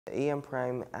AM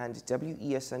Prime and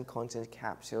WESN Content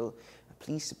Capital are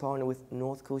pleased to partner with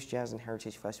North Coast Jazz and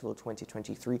Heritage Festival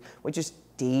 2023, which is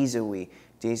days away.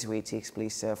 Days away. It takes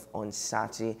place on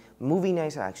Saturday. Movie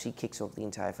night actually kicks off the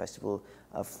entire festival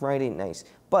Friday night.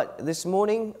 But this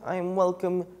morning, I am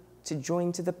welcome to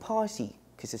join to the party,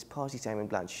 because it's party time in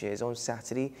Blantyre on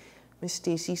Saturday. Miss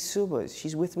Stacey Sobers.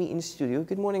 She's with me in the studio.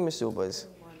 Good morning, Miss Sobers.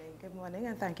 Good morning,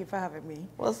 and thank you for having me.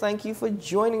 Well, thank you for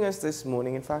joining us this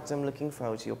morning. In fact, I'm looking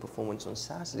forward to your performance on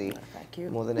Saturday. Thank you.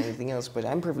 More than anything else, but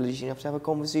I'm privileged enough to have a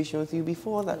conversation with you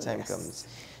before that time comes.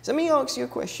 So let me ask you a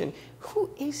question. Who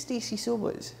is Stacey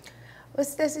Sobers? Well,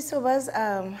 Stacey Sobers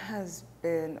has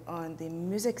been on the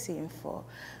music scene for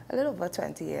a little over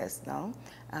 20 years now.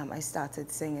 I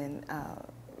started singing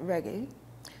reggae.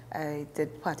 I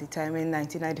did party time in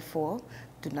 1994.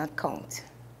 Do not count.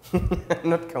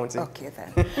 Not counting. Okay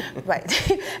then.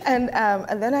 Right. And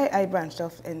then I branched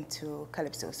off into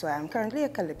Calypso. So I'm currently a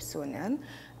Calypsonian.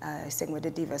 I sing with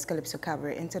the Divas Calypso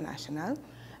Cabaret International,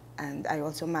 and I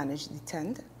also manage the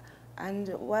tent.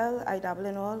 And well, I dabble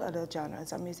in all other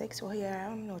genres of music, so here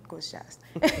I am, North Coast Jazz.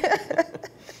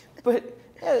 But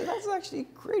yeah, that's actually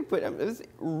great. But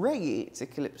reggae to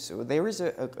Calypso, there is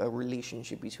a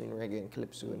relationship between reggae and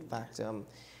Calypso. In fact,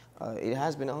 it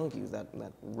has been argued that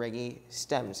reggae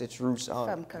stems, its roots are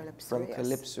from Calypso. From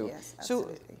Calypso. Yes,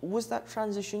 absolutely. So was that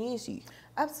transition easy?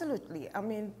 Absolutely. I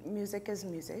mean, music is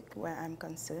music where I'm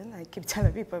concerned. I keep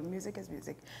telling people music is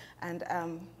music. And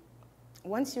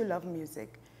once you love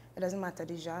music, it doesn't matter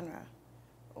the genre.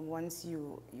 Once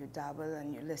you dabble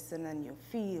and you listen and you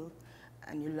feel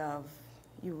and you love,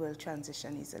 you will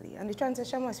transition easily. And the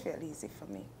transition was fairly easy for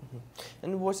me. Mm-hmm.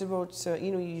 And what about,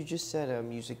 you just said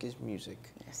music is music.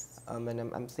 Yes.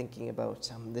 And I'm thinking about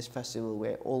this festival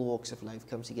where all walks of life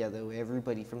come together, where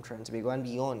everybody from Trinidad and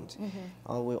beyond,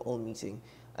 we're all meeting.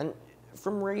 And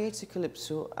from reggae to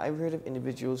Calypso, I've heard of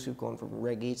individuals who've gone from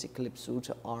reggae to Calypso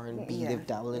to R&B, they've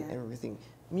dabbled in everything.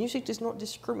 Music does not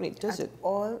discriminate, does it?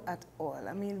 At all.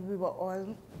 I mean, we were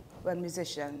all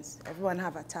musicians. Everyone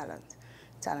have a talent.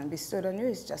 Talent bestowed on you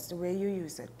is just the way you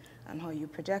use it and how you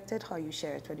project it, how you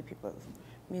share it with the people.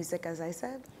 Music, as I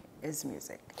said, is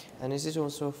music. And is it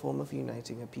also a form of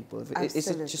uniting a people? Absolutely. Is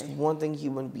it just one thing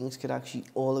human beings could actually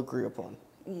all agree upon?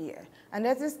 Yeah, and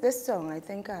there's this song, I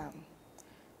think,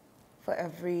 for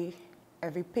every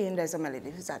pain there's a melody.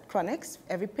 Is that Chronics?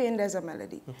 Every pain there's a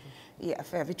melody. Yeah,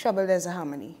 for every trouble there's a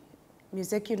harmony.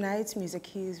 Music unites, music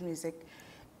heals, music,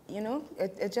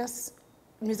 it just,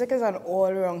 music is an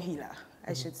all-round healer,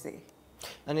 I should say.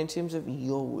 And in terms of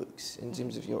your works, in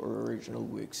terms of your original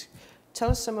works,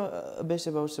 tell us a bit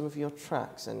about some of your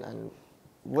tracks and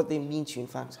what they mean to you, in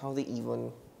fact, how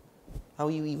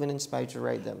you even inspired to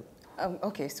write them.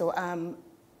 Okay, so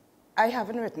I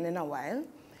haven't written in a while,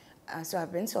 so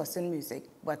I've been sourcing music,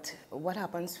 but what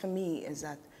happens for me is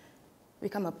that we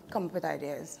come up with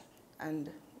ideas and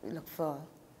we look for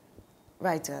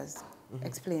writers,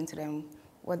 explain to them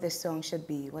what this song should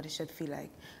be, what it should feel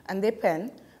like, and they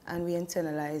pen, and we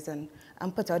internalize and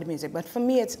put out the music. But for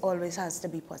me, it always has to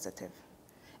be positive.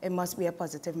 It must be a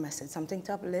positive message, something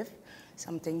to uplift,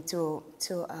 something to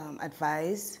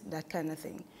advise, that kind of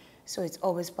thing. So it's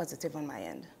always positive on my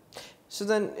end. So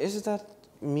then, is it that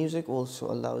music also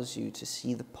allows you to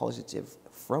see the positive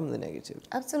from the negative?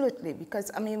 Absolutely, because,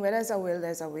 I mean, where there's a will,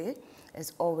 there's a way.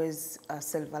 It's always a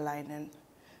silver lining.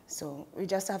 So we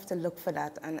just have to look for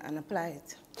that and apply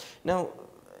it. Now,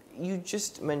 you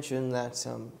just mentioned that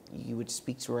you would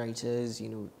speak to writers,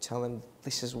 tell them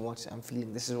this is what I'm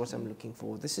feeling, this is what I'm looking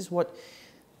for, this is what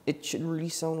it should really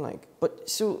sound like. But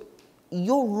so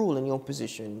your role and your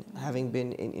position, having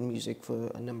been in music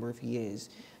for a number of years,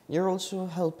 you're also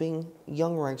helping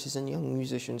young writers and young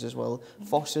musicians as well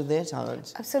foster their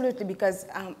talent. Absolutely, because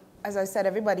as I said,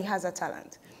 everybody has a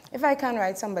talent. If I can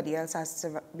write, somebody else has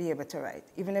to be able to write,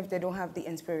 even if they don't have the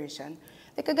inspiration.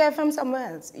 They could get it from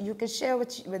somewhere else. You could share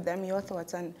with them your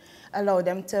thoughts and allow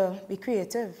them to be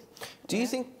creative. Do you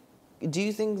think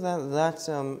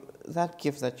that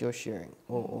gift that you're sharing,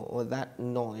 or that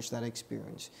knowledge, that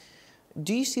experience,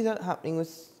 do you see that happening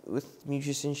with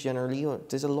musicians generally, or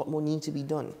does a lot more need to be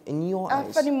done in your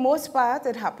eyes? For the most part,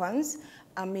 it happens.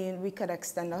 I mean, we could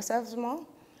extend ourselves more,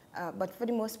 but for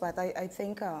the most part, I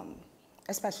think,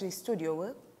 especially studio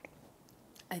work,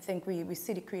 I think we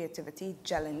see the creativity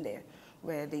gelling there,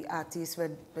 where the artist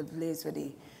would liaise with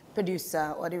the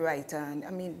producer or the writer, and I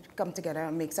mean, come together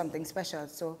and make something special.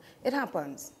 So it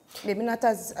happens. Maybe not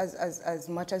as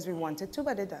much as we wanted to,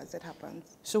 but it does, it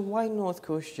happens. So why North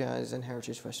Coast Jazz and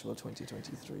Heritage Festival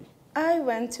 2023? I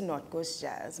went to North Coast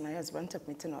Jazz. My husband took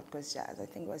me to North Coast Jazz, I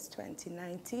think it was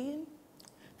 2019.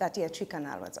 That year,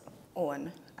 Canal was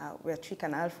on, we're Three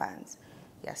Canal fans.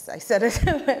 Yes, I said it,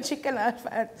 we're Three Canal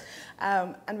fans.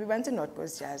 And we went to North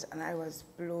Coast Jazz, and I was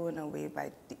blown away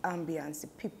by the ambience, the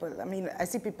people. I mean, I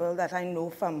see people that I know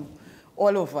from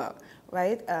all over,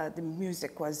 right? The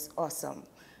music was awesome.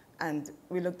 And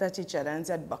we looked at each other and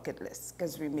said bucket list,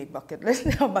 because we make bucket lists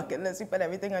now, bucket lists. We put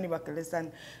everything on the bucket list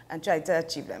and try to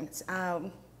achieve them.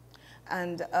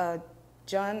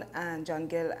 John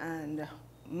Gill and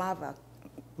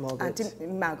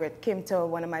Margaret came to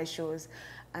one of my shows,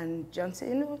 and John said,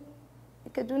 you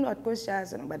could do North Coast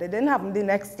Jazz, but it didn't happen the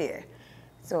next year.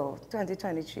 So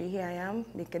 2023, here I am,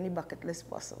 making the bucket list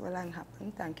possible and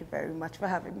happen. Thank you very much for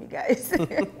having me, guys.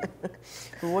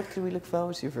 Well, what can we look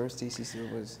forward to from Stacey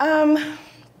Sobers?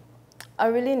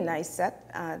 A really nice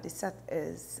set. The set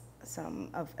is some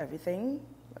of everything,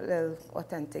 a little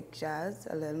authentic jazz,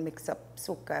 a little mix-up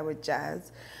soca with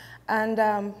jazz,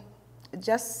 and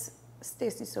just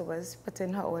Stacey Sobers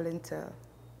putting her all into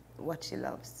what she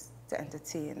loves, to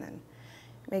entertain and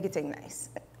make it nice.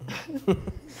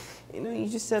 You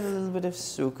just said a little bit of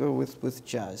soca with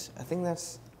jazz. I think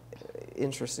that's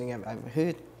interesting. I've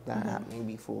heard that happening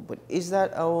before, but is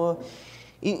that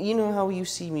you know how you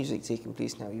see music taking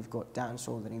place now? You've got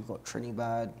dancehall, then you've got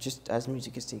Trinidad, just as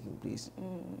music is taking place.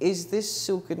 Is this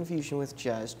soca infusion with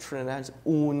jazz Trinidad's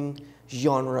own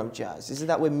genre of jazz? Is it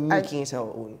that we're making it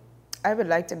our own? I would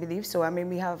like to believe so. I mean,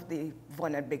 we have the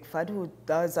Vonnet Bigford, who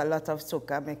does a lot of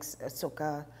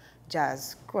soca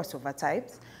jazz crossover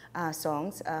types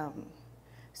songs.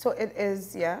 So it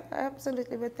is, yeah, I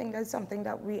absolutely would think that's something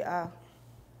that we are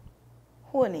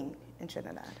honing in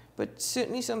Trinidad. But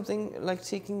certainly something like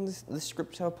taking the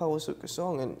script of a power soca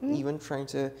song and even trying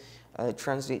to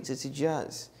translate it to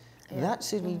jazz. Yeah. That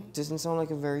certainly doesn't sound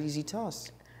like a very easy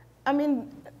task. I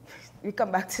mean, we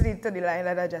come back to the line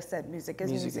that I just said, music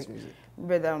is music.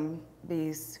 Rhythm,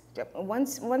 bass.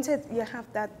 Once you have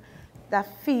that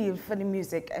feel for the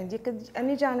music, and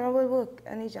any genre will work,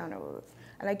 any genre will work.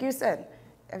 And like you said,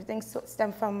 everything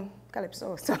stems from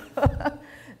calypso, so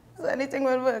anything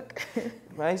will work.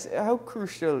 Right? How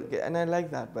crucial, and I like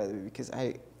that, by the way, because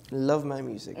I love my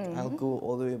music. I'll go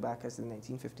all the way back as the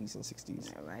 1950s and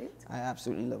 60s. Yeah, right. I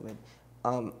absolutely love it.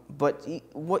 But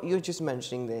what you're just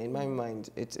mentioning there, in my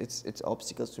mind, it's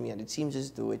obstacles to me, and it seems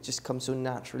as though it just comes so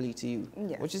naturally to you,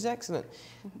 which is excellent.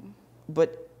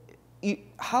 But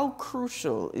how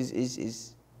crucial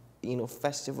is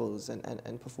festivals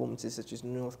and performances such as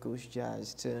North Coast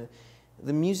Jazz to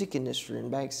the music industry, and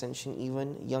by extension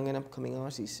even young and upcoming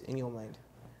artists, in your mind?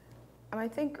 I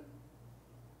think,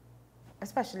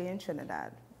 especially in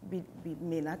Trinidad, we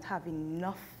may not have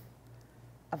enough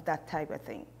of that type of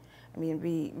thing. I mean,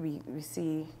 we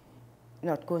see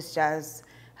North Coast Jazz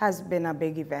has been a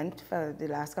big event for the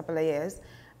last couple of years,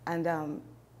 and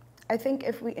I think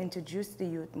if we introduce the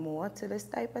youth more to this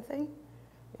type of thing,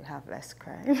 we'll have less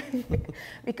crime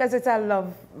because it's a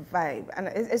love vibe, and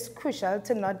it's crucial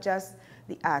to not just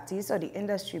the artists or the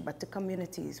industry, but to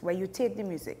communities where you take the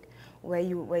music, where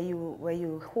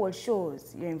you hold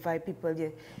shows, you invite people.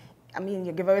 You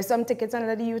give away some tickets and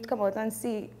let the youth come out and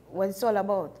see what it's all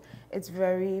about. It's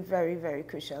very, very, very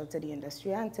crucial to the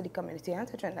industry and to the community and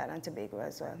to Trinidad and Tobago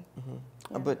as well.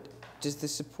 Yeah. But does the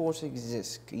support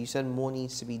exist? You said more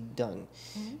needs to be done.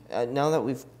 Now that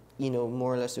we've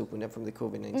more or less opened up from the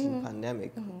COVID-19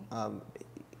 pandemic,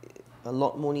 a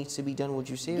lot more needs to be done, would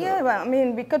you say? Yeah, well, I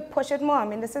mean, we could push it more. I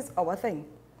mean, this is our thing.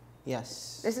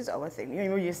 Yes. This is our thing.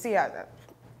 You see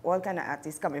all kind of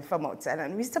artists coming from outside,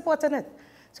 and we're supporting it.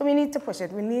 So we need to push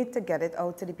it. We need to get it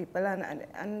out to the people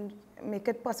and make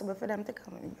it possible for them to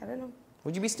come. I don't know.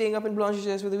 Would you be staying up in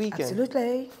Blanchard's for the weekend?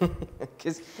 Absolutely.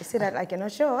 You see that like you're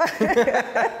not sure.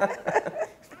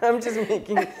 I'm just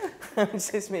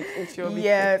making sure.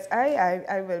 Yes,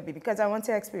 I will be, because I want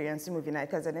to experience the movie night,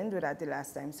 because I didn't do that the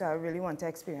last time. So I really want to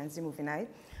experience the movie night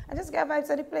and just get vibes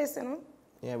of the place,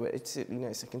 Yeah, but it's certainly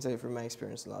nice. I can tell you from my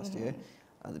experience last year.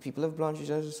 The people of Blanchard's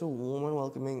are so warm and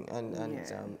welcoming, and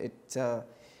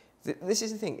this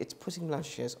is the thing. It's putting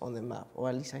Blanchard's on the map, or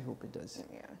at least I hope it does.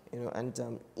 Yeah.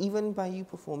 And even by you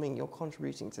performing, you're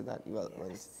contributing to that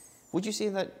development. Yes. Would you say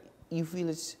that you feel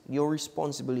it's your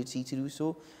responsibility to do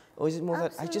so, or is it more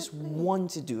that I just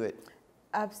want to do it?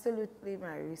 Absolutely,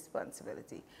 my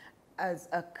responsibility. As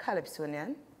a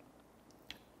Calypsonian,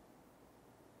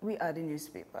 we are the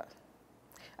newspaper.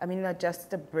 I mean, not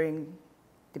just to bring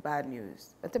the bad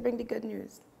news, but to bring the good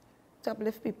news, to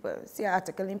uplift people. See an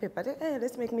article in paper, hey,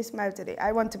 let's make me smile today.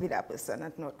 I want to be that person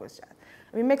at North Coast Jazz.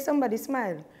 I mean, make somebody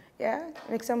smile,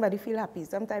 make somebody feel happy,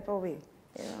 some type of way,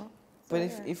 So, but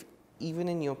if even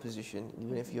in your position,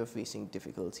 even if you're facing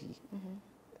difficulty,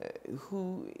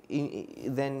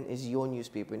 then is your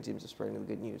newspaper in terms of spreading the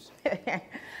good news?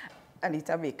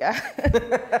 Anita Baker,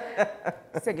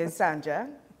 Sigurd Sandra,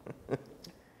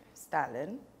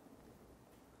 Stalin,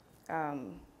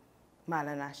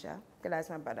 Marlon Asher, because that's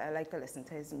my brother. I like to listen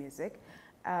to his music.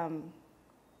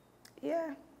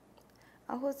 Yeah,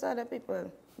 a host of other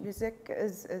people. Music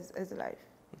is life.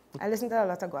 I listen to a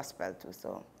lot of gospel too,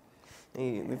 so.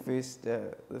 Hey, the first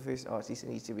artist,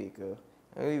 Anita Baker,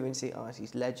 I don't even say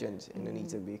artist, legend in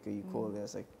Anita Baker, you call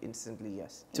this, like instantly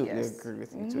yes. Totally agree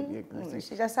with you, totally agree with you.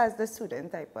 She just has the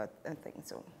student type of thing,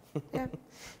 so yeah.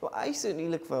 Well, I certainly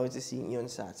look forward to seeing you on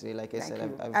Saturday. Like I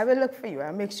said, I will look for you.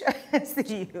 I'll make sure I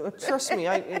see you. Trust me,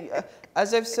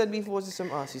 as I've said before to some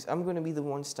artists, I'm going to be the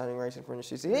one standing right in front of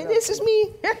you saying, hey, this is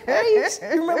me. Hey,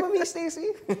 you remember me, Stacey?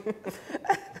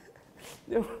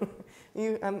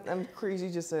 I'm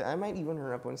crazy just I might even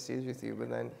run up on stage with you, but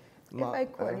then... If I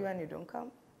call you and you don't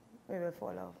come, we will fall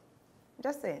off.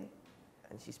 Just saying.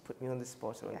 And she's put me on the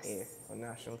spot on air, on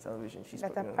national television. She's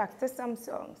Let her practice some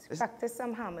songs, practice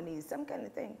some harmonies, some kind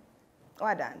of thing.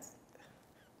 Or dance.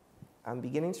 I'm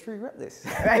beginning to regret this.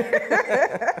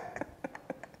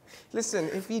 Listen,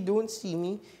 if you don't see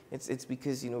me, it's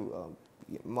because,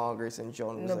 Margaret and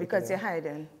John was no, because you're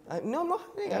hiding. No, I'm not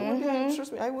hiding. I wouldn't be,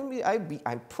 trust me, I wouldn't be.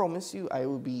 I promise you, I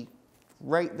will be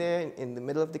right there in the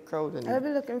middle of the crowd. And I'll be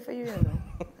looking for you,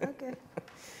 Okay.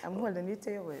 I'm holding you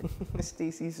to your word.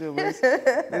 Stacey Sobers,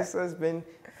 this has been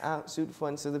absolute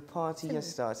fun. So the party has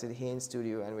started here in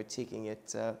studio, and we're taking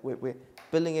it, we're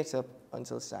building it up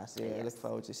until Saturday. Yes. I look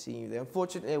forward to seeing you there.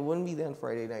 Unfortunately, I won't be there on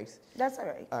Friday night. That's all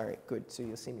right. All right, good. So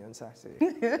you'll see me on Saturday.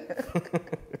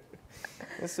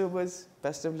 Ms. Sobers,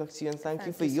 best of luck to you, and thank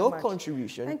you for your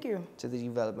contribution to the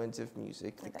development of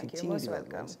music, the continued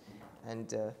development.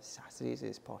 And Saturday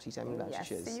is party time in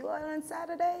Lancashire. Yes, see you all on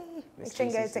Saturday. Make sure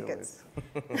you get tickets.